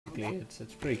basically.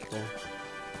 It's pretty cool.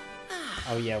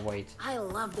 Oh yeah, wait. I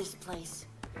love this place.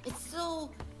 It's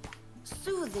so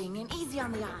soothing and easy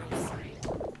on the eyes.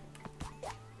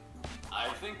 I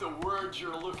think the words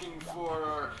you're looking for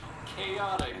are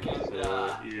chaotic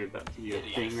and you're about to do a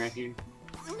thing right here.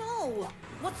 No!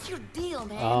 What's your deal,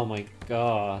 man? Oh my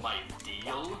god. My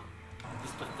deal?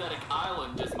 This pathetic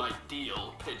island is my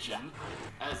deal, pigeon.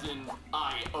 As in,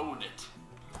 I own it.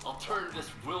 I'll turn this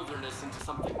wilderness into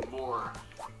something more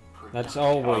productive. That's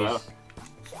always.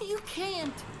 You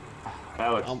can't.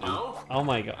 No? Oh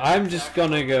my god. I'm just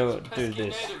gonna go What the do pesky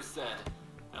this. native said.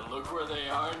 And look where they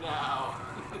are now.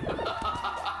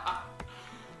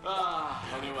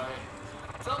 Anyway.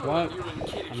 Tell me What? what you and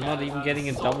Kitty I'm not Cat even about getting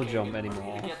a double sulking jump and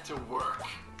anymore. ready to get to work.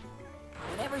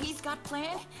 Whatever he's got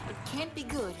planned, it can't be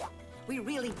good. We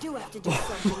really do have to do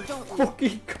something, don't we?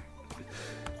 Fucking.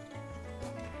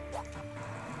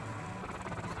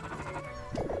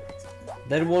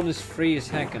 That one is free as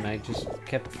heck, and I just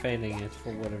kept failing it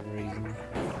for whatever reason.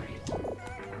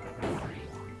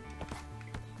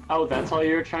 Oh, that's all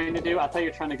you were trying to do? I thought you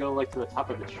were trying to go like to the top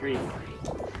of the tree.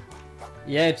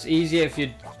 Yeah, it's easier if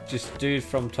you just do it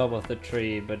from top of the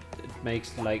tree, but it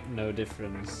makes like no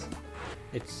difference.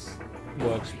 It's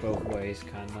works both ways,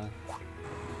 kinda.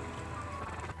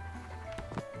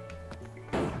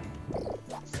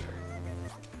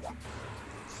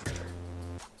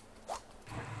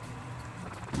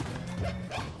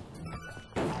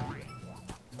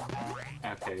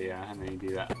 Okay, yeah, and then you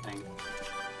do that thing.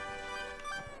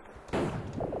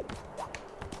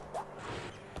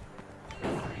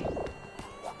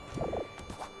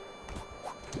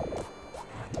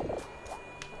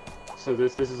 So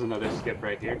this is another skip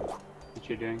right here that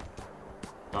you're doing.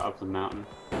 Up the mountain.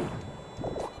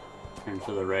 Turn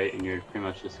to the right and you're pretty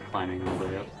much just climbing all the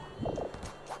way up.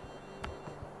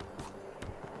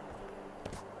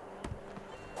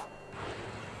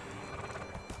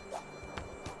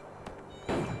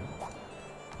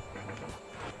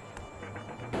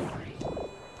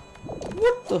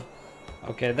 What the?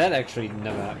 Okay, that actually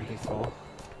never happened before.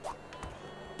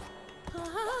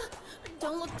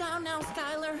 Don't look down now,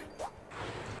 Skylar.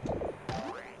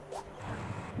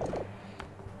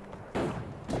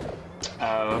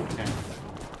 Oh, okay.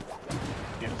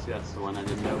 Yep, see, that's the one I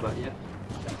didn't know about yet.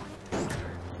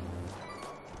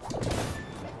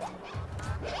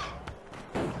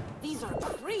 These are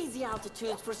crazy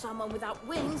altitudes for someone without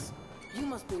wings. You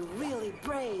must be really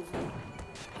brave.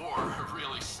 Or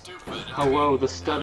really stupid. Oh, whoa, the stutter.